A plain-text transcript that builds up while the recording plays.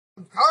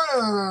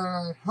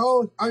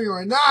host of you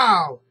right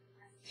now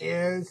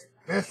is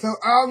Mr.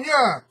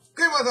 Yeah.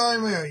 Good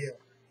morning, here.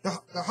 The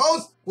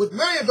host with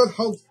many of those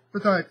hosts for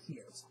 30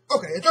 years.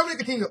 Okay, it's only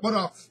continue to put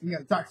off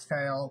Nia Jax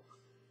tale.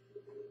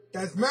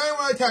 There's many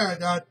more tell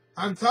that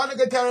I'm trying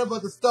to tell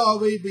about the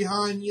story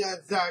behind Nia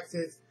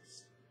Jax's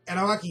and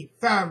a lucky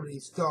family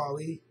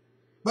story.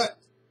 But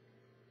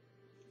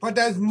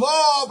there's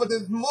more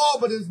than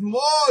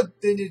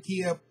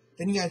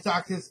Nia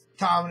Jax's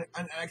time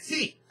on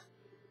NXT.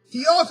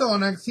 He also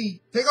on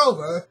NXT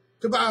TakeOver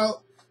to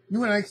battle new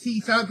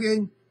NXT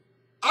champion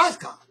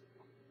Asuka,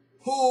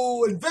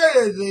 who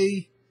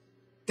invariably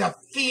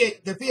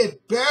defeated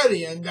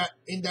Bailey in the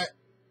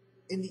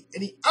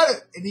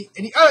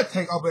other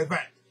TakeOver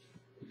event.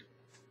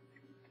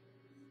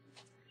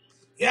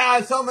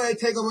 Yeah, so many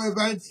TakeOver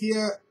events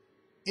here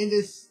in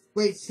this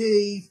great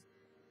series.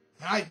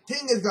 And I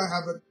think it's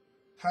gonna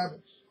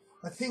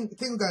I think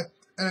that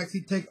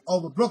NXT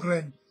TakeOver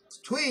Brooklyn is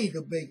truly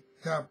the big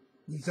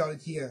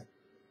result here.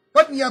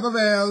 But Nia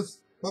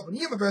prevails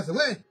to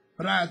win,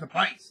 but as the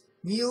price.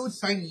 New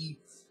signee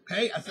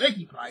pay a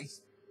sticky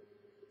price.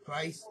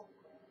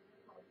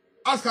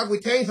 Asuka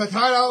retains her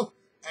title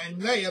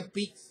and later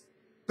beats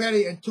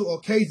Bailey on 2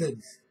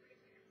 occasions.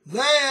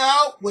 Lay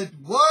out with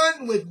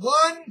one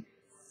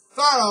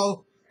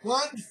fellow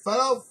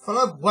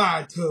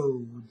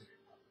gratitude.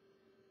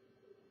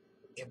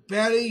 If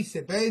Bailey's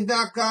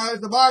not gonna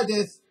survive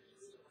this,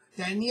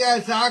 then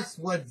Nia Jax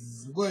would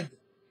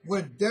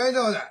dare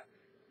know that.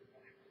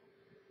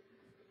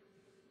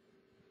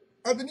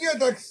 After Nia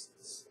Jax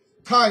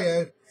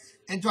tired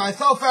and tried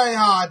so very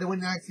hard to win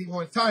the NXT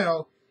Women's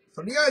title,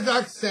 so Nia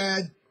Jax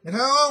said, in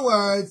her own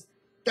words,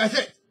 "That's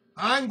it,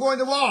 I'm going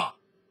to Raw."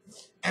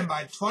 And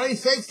by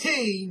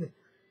 2016,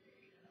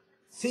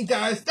 she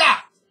does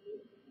that.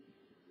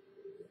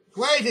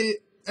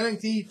 Created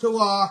NXT to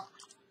Raw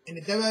in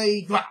the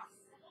WWE draft.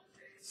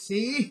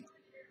 See?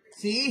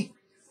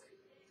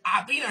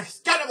 I've been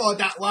unstoppable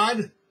that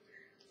one.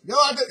 You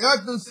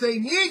have to see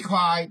me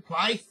cry,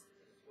 Price.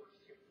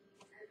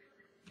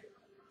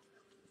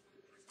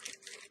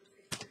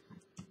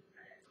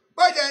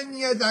 But then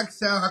Nia Jax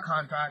sell her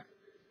contract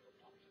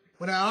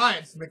with her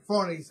alliance.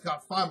 McForley's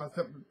got 5 months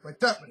with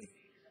Stephanie.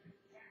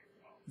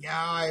 Yeah,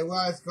 I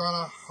was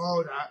gonna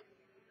hold that.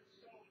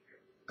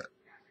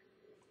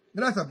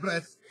 Alexa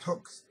Bliss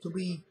took to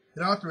be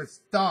an ultimate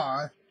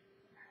star.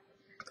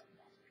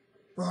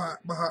 But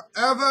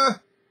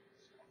however,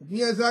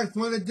 Nia Jax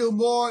want to do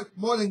more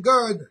than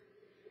good.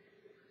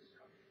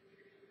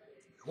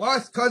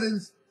 Ross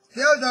Cousins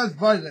still does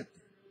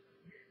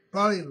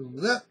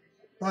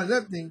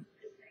bodybuilding,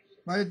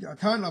 by a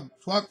ton of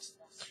trucks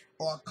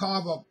or a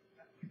carve of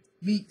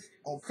meat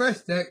or fish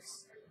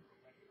sticks.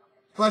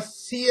 But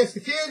she is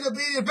continued to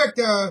be the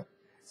victor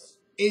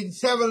in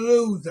 7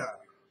 loser.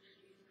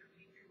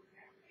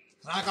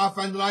 Like our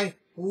friend like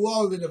who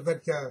was the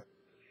victor,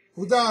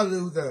 who's not a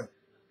loser.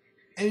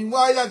 And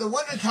why not to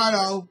win the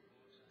title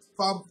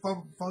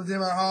from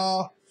Zimmer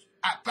Hall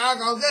at back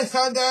on this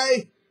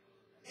Sunday?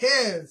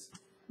 Here's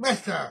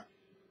Mr.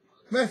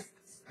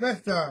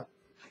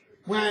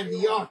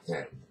 Randy Orton.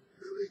 Here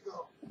we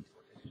go.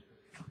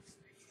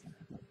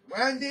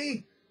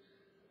 Randy,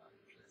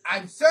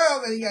 I'm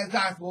sure that Nia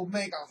Jax will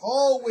make a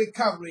whole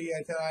recovery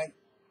here tonight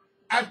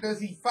after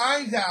she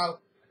finds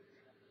out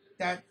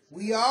that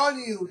we all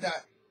knew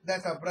that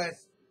Alexa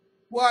Bliss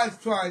was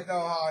trying so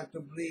hard to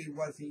believe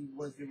was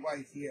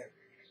right here.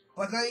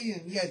 But then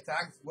even Nia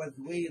Jax was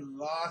really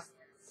lost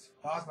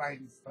by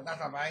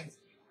Alexa Bliss.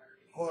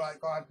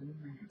 God,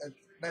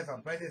 Alexa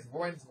Bliss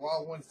wins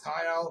World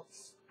title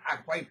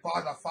at Great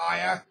Balls of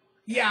Fire.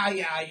 Yeah.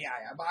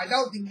 But I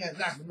don't think Nia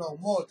Jax no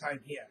more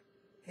time here.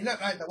 It's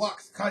not like the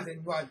Rock's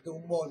cousin was do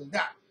more than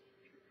that.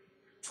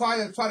 Try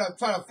to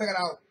figure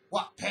out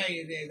what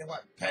pain it is and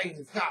what pain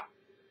it's got.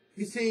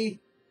 You see,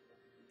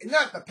 it's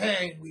not the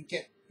pain we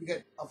get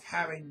of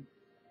having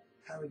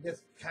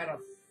this kind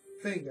of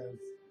fingers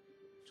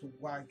to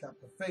wind up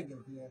the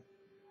fingers here.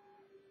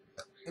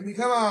 I mean,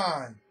 come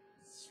on.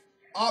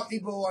 All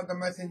people are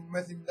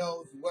messing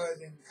those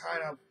words in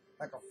kind of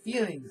like a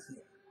feelings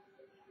here.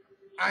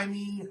 I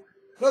mean,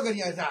 look at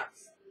Nia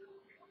Jax.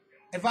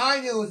 If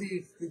I knew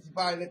he's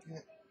by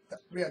lifting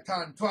a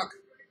ton truck,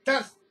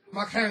 that's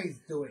what Henry's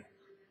doing.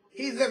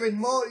 He's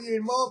living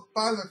even more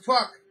by the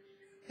truck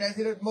than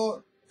he lived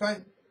more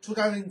than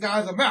 2,000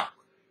 gallons of milk.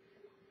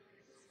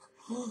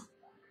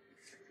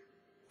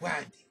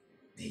 Randy,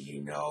 do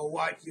you know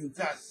what you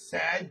just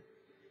said?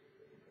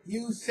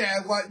 You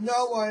said what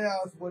no one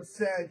else would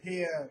say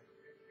here.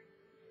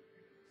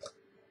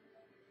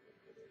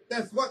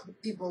 That's what the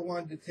people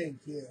want to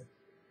think here.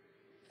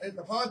 If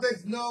the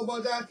politics know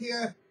about that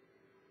here,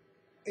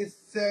 it's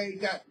say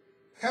that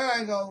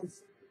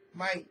Carangos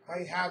might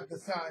have the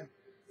son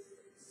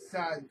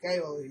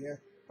Gable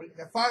here, but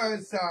the father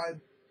and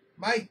son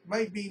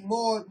might be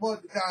more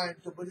time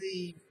to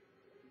believe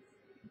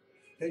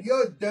that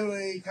you're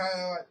doing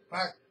kind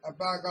of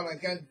back on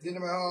against Jinder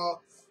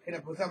Mahal in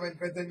a performance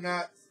prison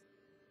nuts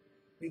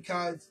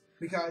because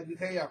you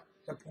say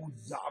the the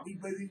Punjabi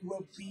baby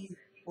will be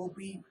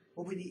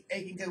the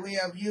aching career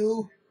of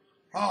you?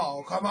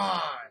 Oh, come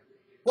on.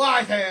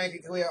 Why say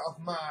aching career of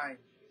mine?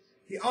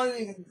 The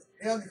only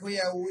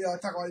career we are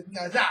talking about is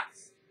Nia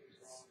Jax.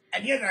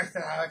 And Nia Jax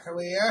doesn't have a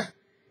career.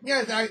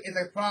 Nia Jax is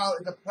a proud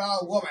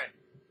woman.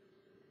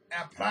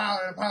 And a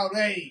proud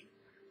lady.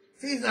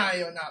 She's not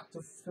even enough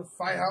to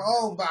fight her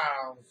own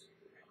battles.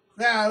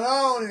 Let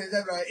alone in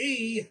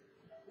WWE.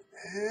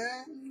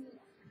 And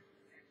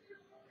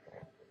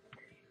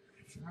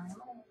now,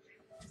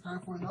 time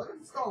for another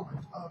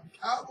installment of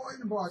Cowboy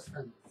and the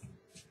Bartender.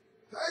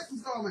 Next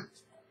installment,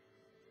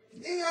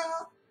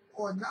 Nia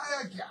or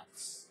Nia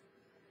Jax?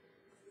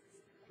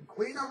 The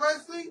Queen of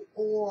Wrestling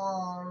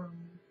or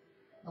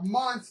the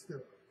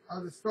monster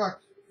of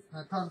destruction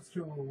when it comes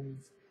to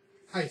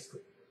high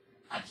school?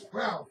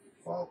 Well,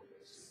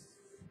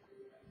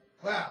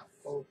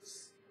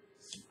 folks,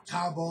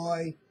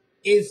 Cowboy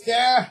is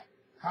there.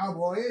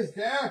 Cowboy is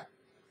there.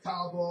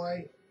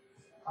 Cowboy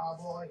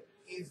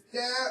is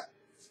there.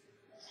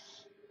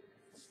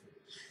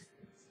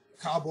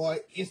 Cowboy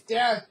is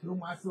there. Too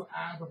much to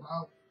add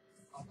about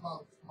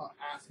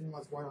asking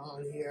what's going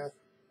on here.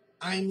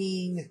 I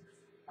mean,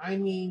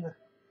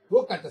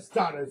 look at the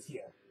starters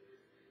here.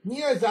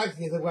 Nia Jax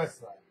is a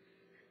wrestler.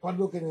 But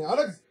look at the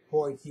other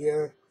point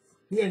here.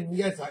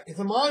 Nia Jax is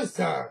a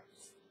monster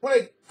when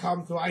it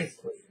comes to ice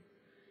cream.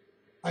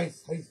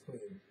 Ice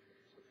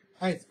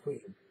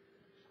cream.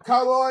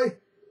 Cowboy,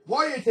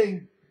 what do you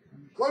think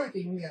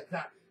Nia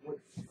Jax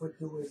would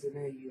do with the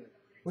name?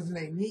 What's the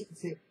name?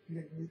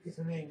 Is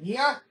the name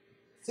Nia?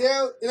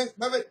 So,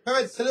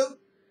 Perfect salute.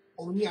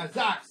 Or Nia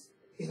Jax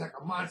is like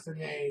a monster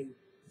name.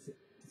 It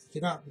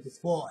cannot be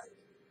destroyed.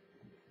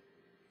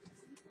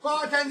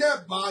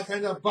 Bartender.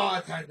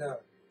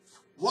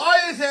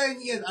 Why is it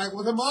Nia Jax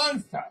was a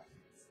monster?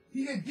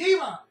 He's a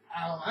diva,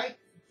 alright?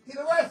 He's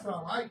a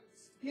wrestler, right?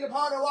 He's a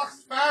part of the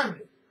Rock's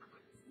family.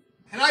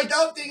 And I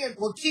don't think it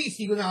will teach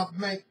you enough to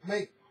make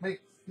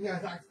Nia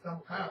Jax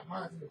some kind of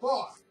monster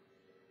before.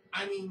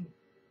 I mean,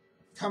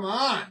 come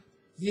on.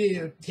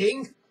 You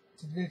think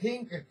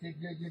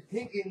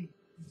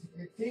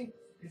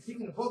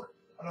in the book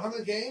of the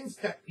Hunger Games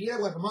that Peter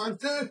was a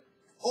monster?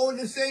 Or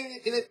the same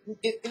in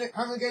the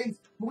Hunger Games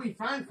movie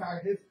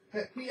franchises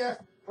that Peter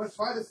was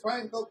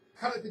trying to go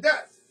cut it to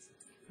death?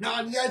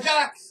 Now Nia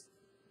Jax,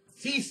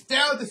 she's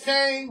still the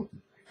same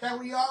that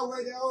we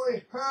already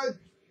heard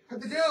her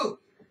to do.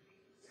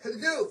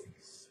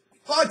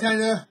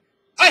 Bartender,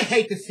 I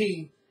hate to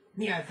see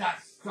Nia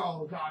Jax go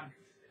on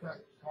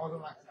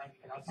like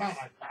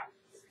that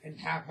and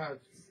have her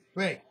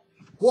break.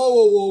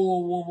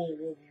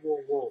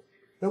 Whoa.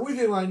 The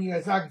reason why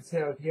Nia Jax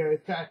is here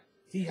is that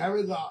she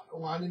hasn't got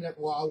one in that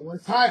wall one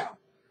tile.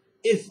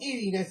 It's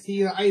easy to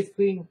see the ice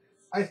cream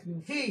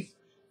cheese,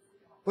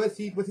 but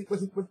she's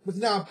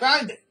not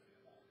abandoned.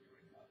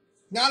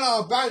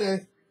 Not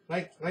abandoned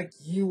like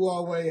you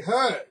already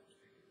heard.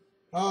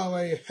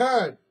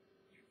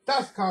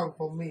 That's coming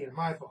from me and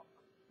my fault.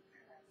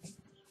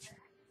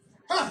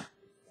 Huh.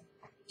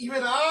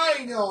 Even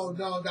I know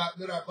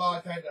that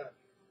bartender.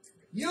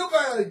 You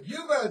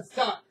better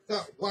stop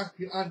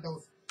working on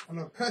those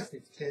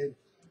questions, kid.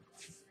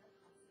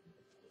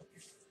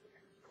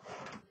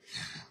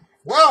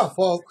 Well,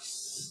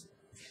 folks,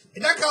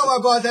 if that kind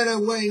of bartender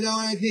way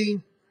know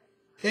anything,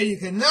 then you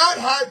cannot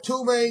have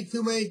too many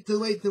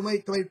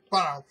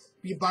bottles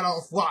be a bottle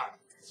of water.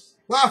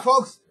 Well,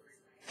 folks,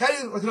 tell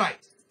you what's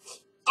right.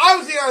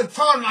 Obviously, on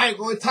tonight,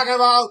 we're talking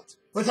about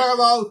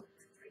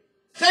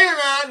Sailor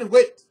Man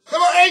with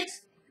Double H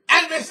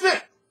and Miss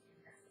Smith.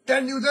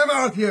 Then you them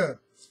out here.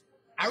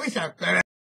 I wish I better